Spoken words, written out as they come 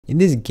In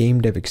this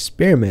game dev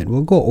experiment,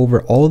 we'll go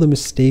over all the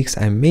mistakes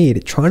I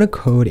made trying to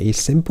code a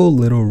simple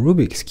little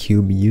Rubik's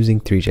Cube using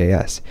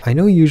Three.js. I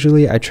know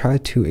usually I try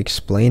to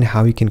explain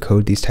how you can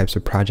code these types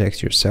of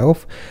projects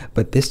yourself,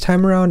 but this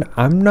time around,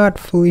 I'm not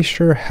fully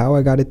sure how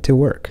I got it to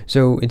work.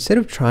 So instead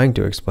of trying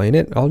to explain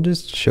it, I'll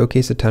just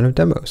showcase a ton of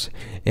demos.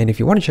 And if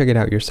you want to check it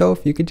out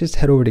yourself, you could just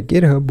head over to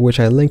GitHub, which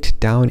I linked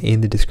down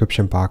in the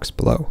description box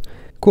below.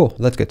 Cool,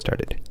 let's get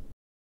started.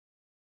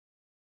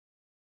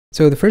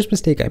 So the first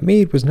mistake I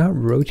made was not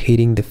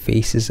rotating the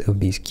faces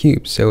of these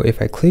cubes. So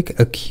if I click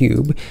a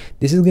cube,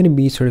 this is going to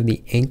be sort of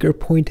the anchor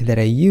point that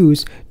I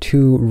use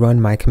to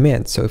run my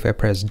commands. So if I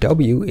press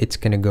W, it's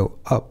going to go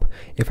up.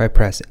 If I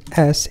press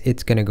S,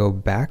 it's going to go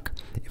back.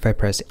 If I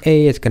press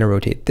A, it's going to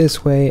rotate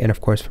this way. And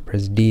of course, if I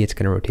press D, it's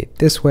going to rotate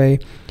this way.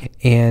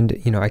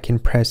 And, I can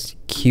press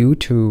Q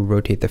to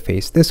rotate the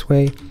face this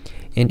way,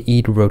 and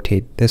E to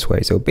rotate this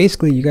way. So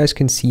basically, you guys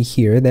can see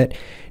here that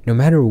no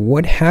matter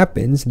what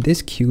happens,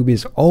 this cube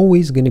is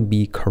always going to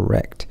be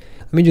correct.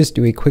 Let me just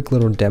do a quick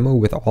little demo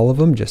with all of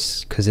them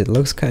just because it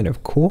looks kind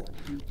of cool.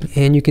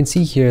 And you can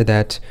see here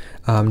that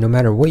no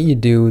matter what you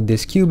do,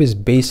 this cube is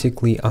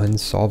basically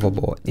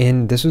unsolvable.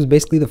 And this was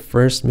basically the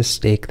first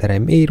mistake that I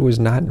made, was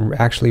not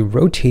actually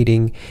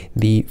rotating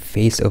the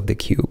face of the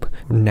cube.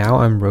 Now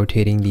I'm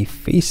rotating the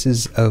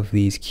faces of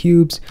these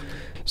cubes.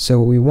 So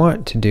what we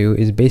want to do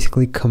is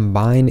basically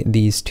combine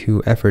these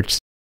two efforts.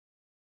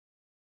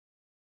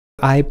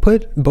 I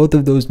put both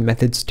of those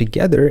methods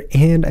together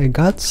and I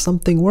got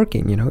something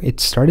working. It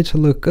started to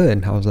look good,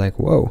 and I was like,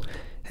 whoa,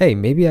 hey,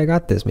 maybe I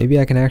got this. Maybe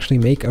I can actually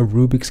make a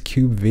Rubik's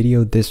Cube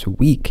video this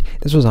week.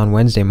 This was on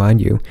Wednesday,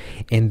 mind you.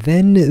 And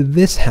then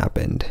this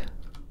happened.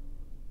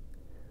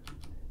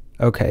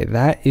 Okay,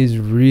 that is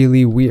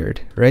really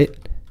weird, right?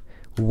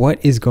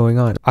 What is going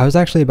on? I was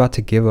actually about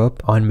to give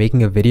up on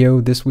making a video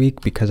this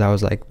week because I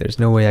was like, there's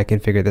no way I can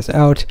figure this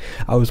out.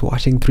 I was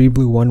watching 3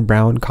 Blue 1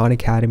 Brown Khan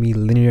Academy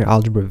linear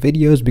algebra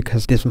videos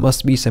because this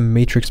must be some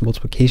matrix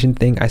multiplication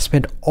thing. I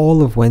spent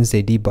all of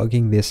Wednesday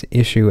debugging this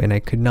issue and I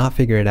could not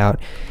figure it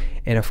out.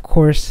 And of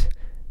course,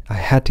 I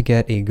had to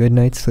get a good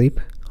night's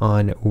sleep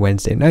on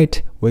Wednesday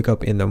night, wake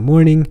up in the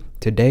morning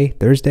today,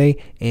 Thursday,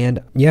 and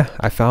yeah,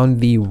 I found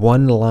the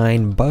one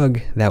line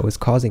bug that was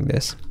causing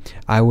this.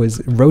 I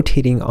was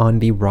rotating on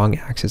the wrong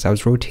axis. I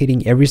was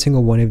rotating every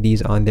single one of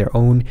these on their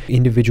own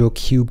individual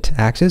cubed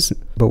axis,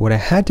 but what I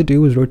had to do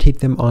was rotate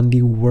them on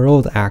the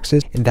world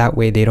axis, and that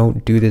way they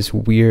don't do this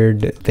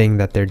weird thing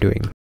that they're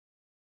doing.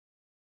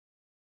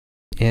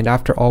 And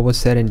after all was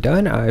said and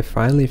done, I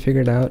finally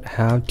figured out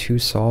how to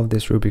solve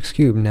this Rubik's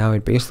Cube. Now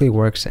it basically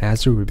works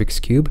as a Rubik's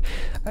Cube,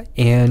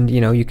 and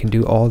you can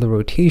do all the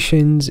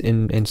rotations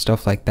and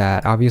stuff like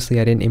that. Obviously,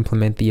 I didn't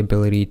implement the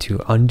ability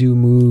to undo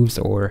moves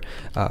or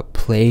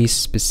play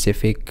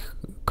specific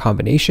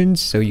combinations,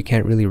 so you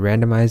can't really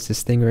randomize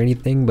this thing or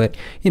anything, but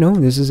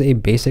this is a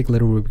basic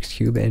little Rubik's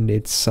Cube, and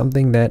it's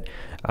something that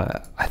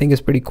I think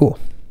is pretty cool.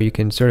 You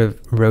can sort of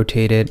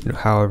rotate it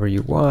however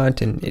you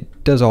want, and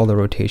it does all the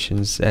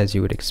rotations as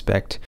you would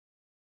expect.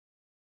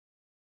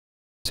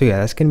 So yeah,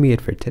 that's going to be it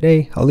for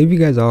today. I'll leave you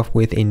guys off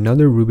with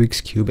another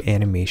Rubik's Cube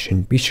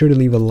animation. Be sure to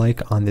leave a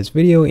like on this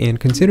video and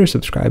consider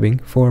subscribing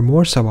for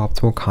more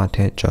suboptimal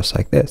content just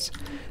like this.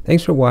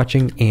 Thanks for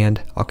watching,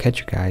 and I'll catch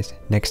you guys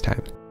next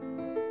time.